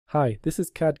Hi, this is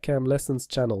CAD/CAM Lessons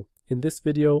channel. In this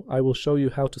video, I will show you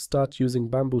how to start using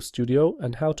Bambu Studio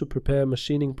and how to prepare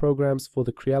machining programs for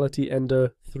the Creality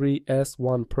Ender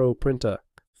 3S1 Pro printer.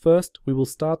 First, we will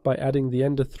start by adding the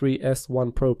Ender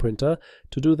 3S1 Pro printer.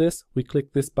 To do this, we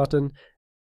click this button,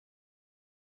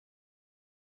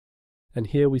 and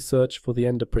here we search for the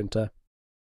Ender printer.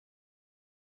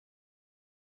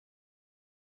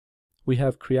 We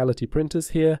have Creality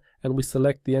printers here, and we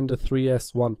select the Ender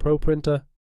 3S1 Pro printer.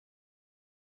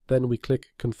 Then we click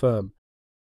Confirm.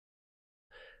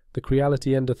 The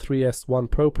Creality Ender 3S1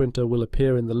 Pro printer will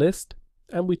appear in the list,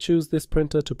 and we choose this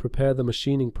printer to prepare the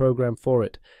machining program for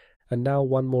it. And now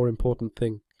one more important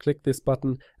thing. Click this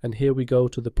button, and here we go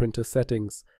to the printer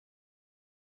settings.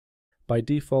 By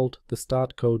default, the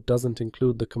start code doesn't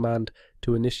include the command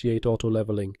to initiate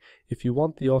auto-leveling. If you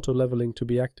want the auto-leveling to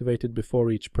be activated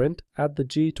before each print, add the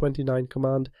G29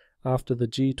 command after the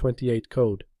G28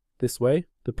 code. This way,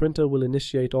 the printer will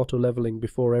initiate auto-leveling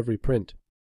before every print.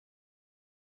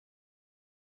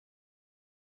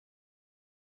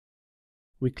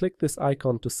 We click this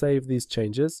icon to save these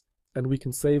changes, and we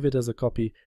can save it as a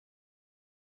copy.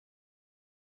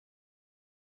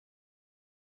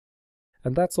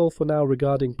 And that's all for now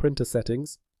regarding printer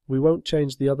settings. We won't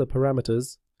change the other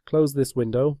parameters. Close this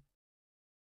window.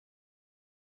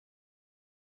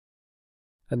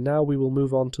 And now we will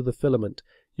move on to the filament.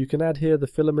 You can add here the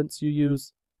filaments you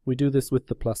use. We do this with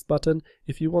the plus button.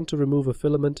 If you want to remove a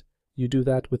filament, you do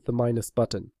that with the minus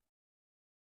button.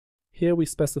 Here we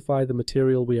specify the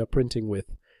material we are printing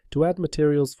with. To add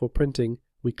materials for printing,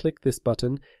 we click this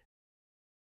button,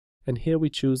 and here we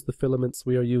choose the filaments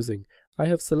we are using. I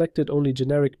have selected only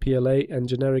generic PLA and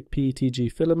generic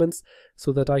PETG filaments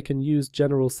so that I can use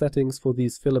general settings for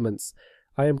these filaments.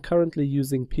 I am currently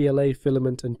using PLA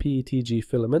filament and PETG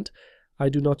filament. I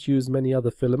do not use many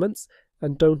other filaments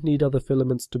and don't need other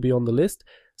filaments to be on the list,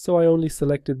 so I only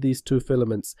selected these two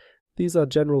filaments. These are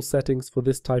general settings for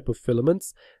this type of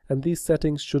filaments, and these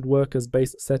settings should work as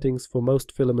base settings for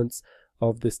most filaments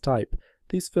of this type.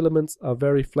 These filaments are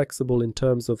very flexible in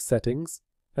terms of settings,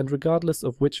 and regardless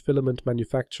of which filament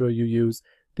manufacturer you use,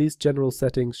 these general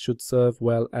settings should serve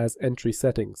well as entry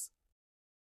settings.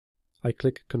 I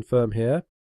click Confirm here,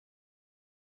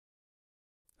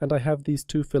 and I have these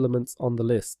two filaments on the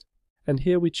list. And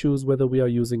here we choose whether we are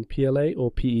using PLA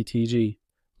or PETG.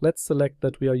 Let's select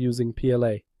that we are using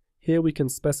PLA. Here we can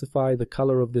specify the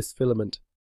color of this filament.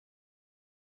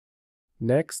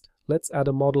 Next, let's add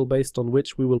a model based on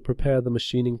which we will prepare the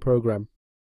machining program.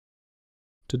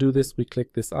 To do this, we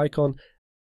click this icon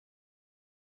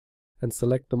and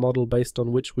select the model based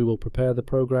on which we will prepare the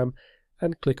program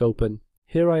and click Open.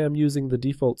 Here I am using the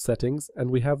default settings and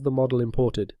we have the model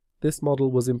imported. This model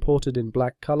was imported in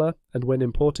black color, and when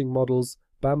importing models,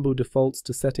 Bambu defaults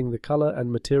to setting the color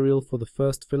and material for the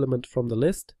first filament from the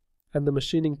list, and the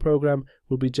machining program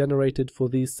will be generated for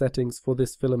these settings for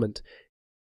this filament.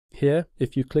 Here,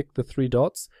 if you click the three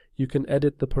dots, you can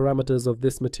edit the parameters of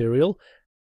this material.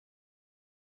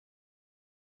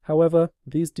 However,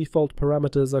 these default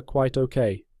parameters are quite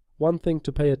okay. One thing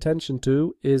to pay attention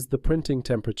to is the printing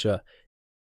temperature.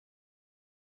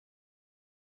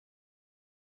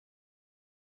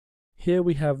 Here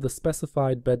we have the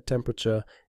specified bed temperature.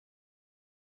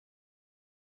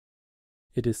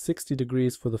 It is 60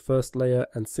 degrees for the first layer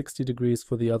and 60 degrees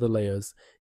for the other layers.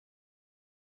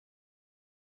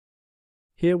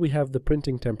 Here we have the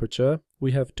printing temperature.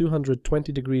 We have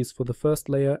 220 degrees for the first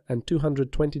layer and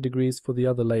 220 degrees for the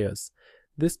other layers.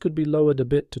 This could be lowered a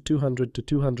bit to 200 to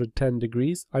 210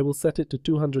 degrees. I will set it to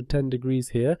 210 degrees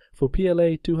here. For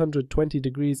PLA, 220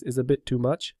 degrees is a bit too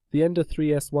much. The Ender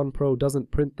 3S1 Pro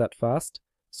doesn't print that fast,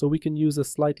 so we can use a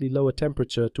slightly lower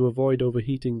temperature to avoid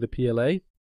overheating the PLA.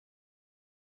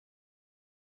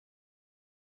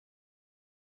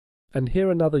 And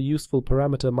here another useful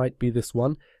parameter might be this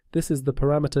one. This is the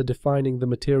parameter defining the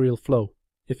material flow.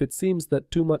 If it seems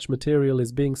that too much material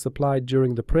is being supplied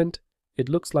during the print, it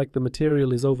looks like the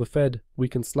material is overfed, we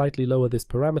can slightly lower this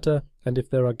parameter, and if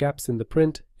there are gaps in the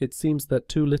print, it seems that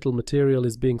too little material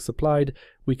is being supplied,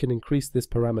 we can increase this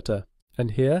parameter.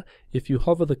 And here, if you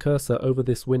hover the cursor over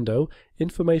this window,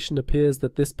 information appears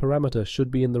that this parameter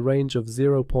should be in the range of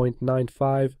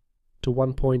 0.95 to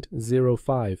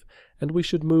 1.05, and we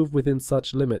should move within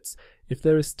such limits. If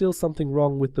there is still something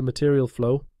wrong with the material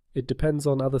flow, it depends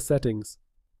on other settings.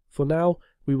 For now,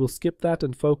 we will skip that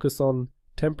and focus on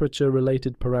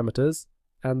temperature-related parameters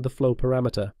and the flow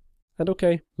parameter. And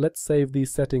okay, let's save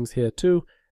these settings here too.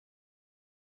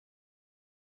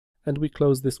 And we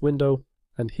close this window,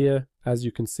 and here, as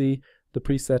you can see, the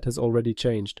preset has already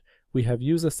changed. We have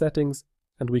user settings,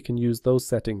 and we can use those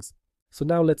settings. So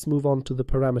now let's move on to the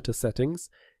parameter settings.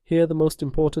 Here the most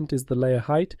important is the layer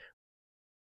height.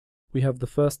 We have the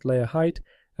first layer height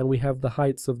and we have the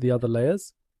heights of the other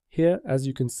layers. Here, as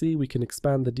you can see, we can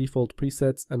expand the default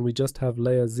presets and we just have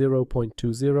layer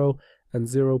 0.20 and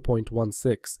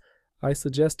 0.16. I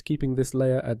suggest keeping this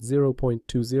layer at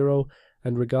 0.20,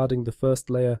 and regarding the first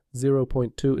layer,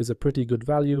 0.2 is a pretty good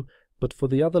value, but for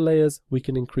the other layers we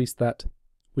can increase that.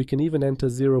 We can even enter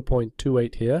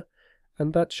 0.28 here,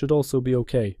 and that should also be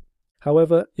okay.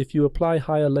 However, if you apply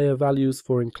higher layer values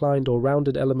for inclined or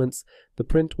rounded elements, the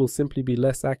print will simply be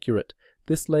less accurate.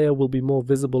 This layer will be more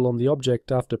visible on the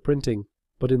object after printing,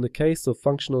 but in the case of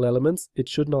functional elements it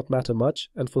should not matter much,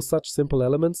 and for such simple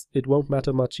elements it won't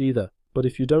matter much either. But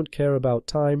if you don't care about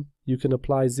time, you can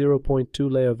apply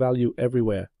 0.2 layer value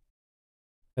everywhere.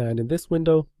 And in this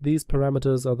window, these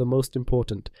parameters are the most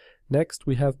important. Next,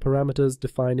 we have parameters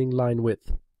defining line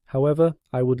width. However,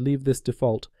 I would leave this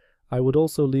default. I would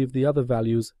also leave the other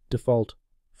values default.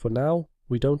 For now,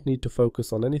 we don't need to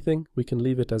focus on anything, we can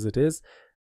leave it as it is.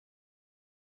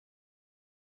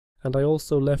 And I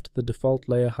also left the default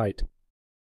layer height.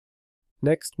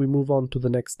 Next, we move on to the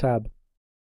next tab.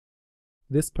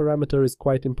 This parameter is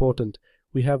quite important.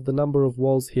 We have the number of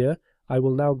walls here. I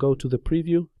will now go to the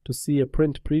preview to see a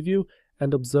print preview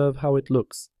and observe how it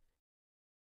looks.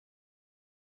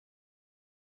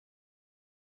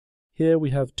 Here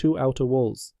we have two outer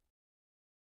walls.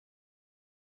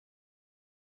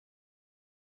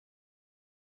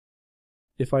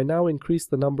 If I now increase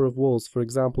the number of walls, for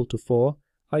example to 4,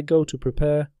 I go to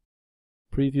Prepare,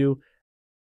 Preview,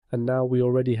 and now we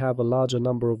already have a larger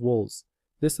number of walls.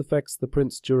 This affects the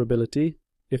print's durability.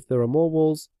 If there are more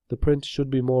walls, the print should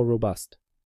be more robust.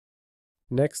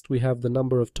 Next, we have the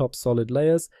number of top solid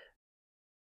layers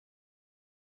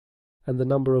and the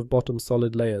number of bottom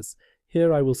solid layers.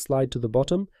 Here I will slide to the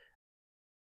bottom.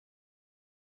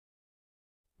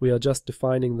 We are just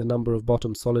defining the number of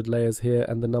bottom solid layers here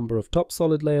and the number of top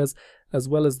solid layers, as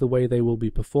well as the way they will be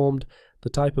performed,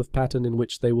 the type of pattern in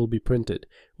which they will be printed.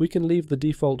 We can leave the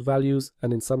default values,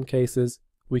 and in some cases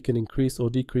we can increase or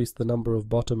decrease the number of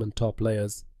bottom and top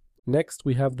layers. Next,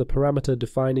 we have the parameter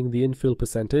defining the infill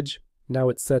percentage. Now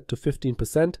it's set to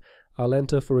 15%. I'll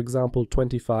enter, for example,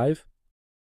 25.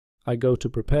 I go to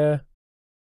Prepare,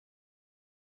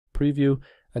 Preview,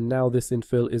 and now this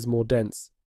infill is more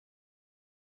dense.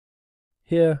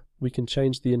 Here we can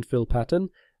change the infill pattern,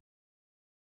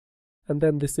 and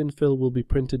then this infill will be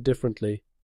printed differently.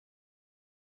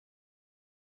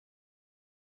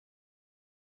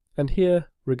 And here,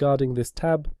 regarding this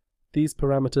tab, these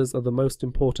parameters are the most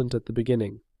important at the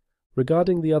beginning.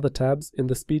 Regarding the other tabs, in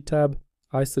the Speed tab,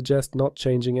 I suggest not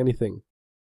changing anything.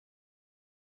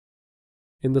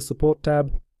 In the Support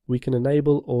tab, we can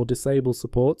enable or disable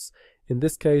supports. In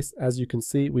this case, as you can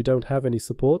see, we don't have any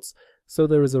supports, so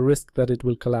there is a risk that it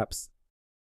will collapse.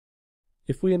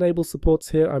 If we enable supports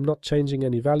here, I'm not changing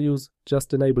any values,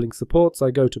 just enabling supports.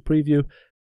 I go to Preview.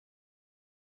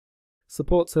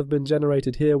 Supports have been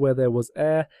generated here where there was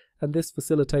air, and this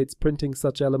facilitates printing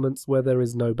such elements where there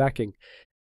is no backing.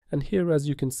 And here, as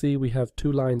you can see, we have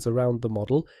two lines around the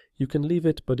model. You can leave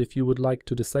it, but if you would like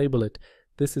to disable it,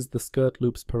 this is the skirt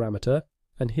loops parameter,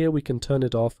 and here we can turn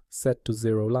it off, set to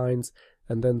 0 lines,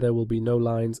 and then there will be no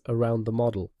lines around the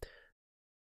model.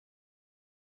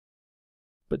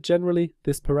 But generally,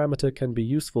 this parameter can be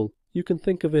useful. You can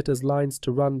think of it as lines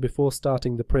to run before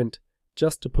starting the print,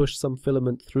 just to push some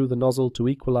filament through the nozzle to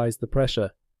equalize the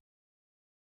pressure.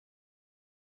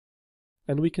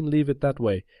 And we can leave it that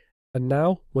way. And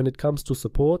now, when it comes to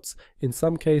supports, in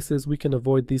some cases we can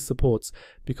avoid these supports,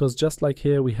 because just like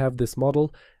here we have this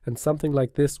model, and something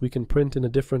like this we can print in a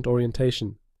different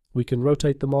orientation. We can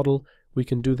rotate the model. We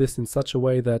can do this in such a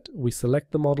way that we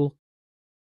select the model,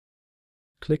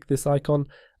 click this icon,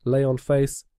 lay on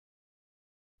face,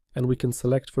 and we can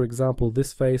select, for example,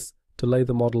 this face to lay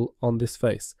the model on this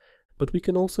face. But we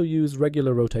can also use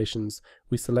regular rotations.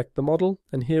 We select the model,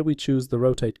 and here we choose the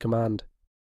rotate command.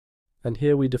 And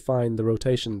here we define the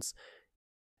rotations.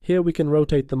 Here we can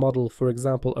rotate the model, for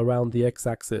example, around the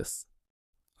x-axis.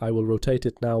 I will rotate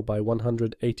it now by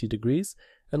 180 degrees,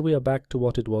 and we are back to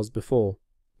what it was before.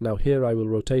 Now here I will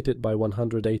rotate it by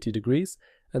 180 degrees,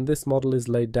 and this model is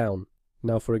laid down.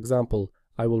 Now, for example,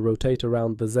 I will rotate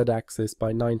around the z-axis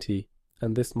by 90,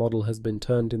 and this model has been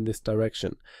turned in this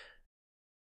direction.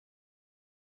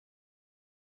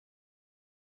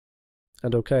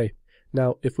 And okay.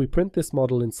 Now, if we print this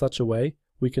model in such a way,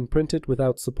 we can print it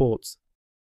without supports.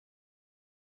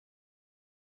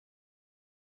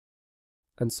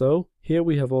 And so, here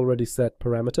we have already set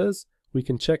parameters. We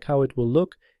can check how it will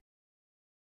look.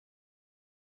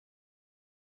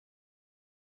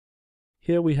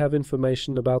 Here we have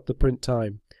information about the print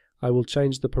time. I will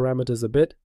change the parameters a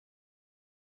bit,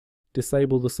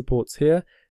 disable the supports here,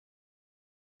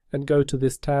 and go to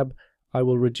this tab. I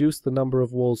will reduce the number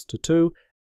of walls to 2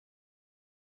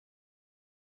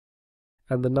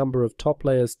 and the number of top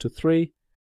layers to 3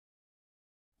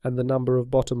 and the number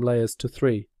of bottom layers to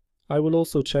 3. I will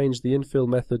also change the infill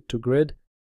method to grid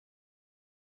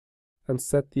and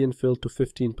set the infill to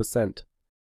 15%.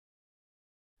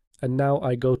 And now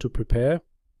I go to prepare,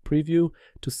 preview,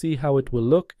 to see how it will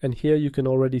look, and here you can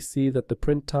already see that the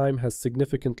print time has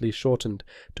significantly shortened.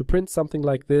 To print something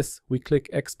like this, we click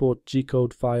Export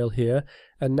G-code file here,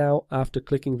 and now after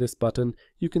clicking this button,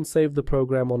 you can save the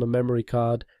program on a memory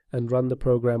card and run the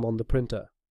program on the printer.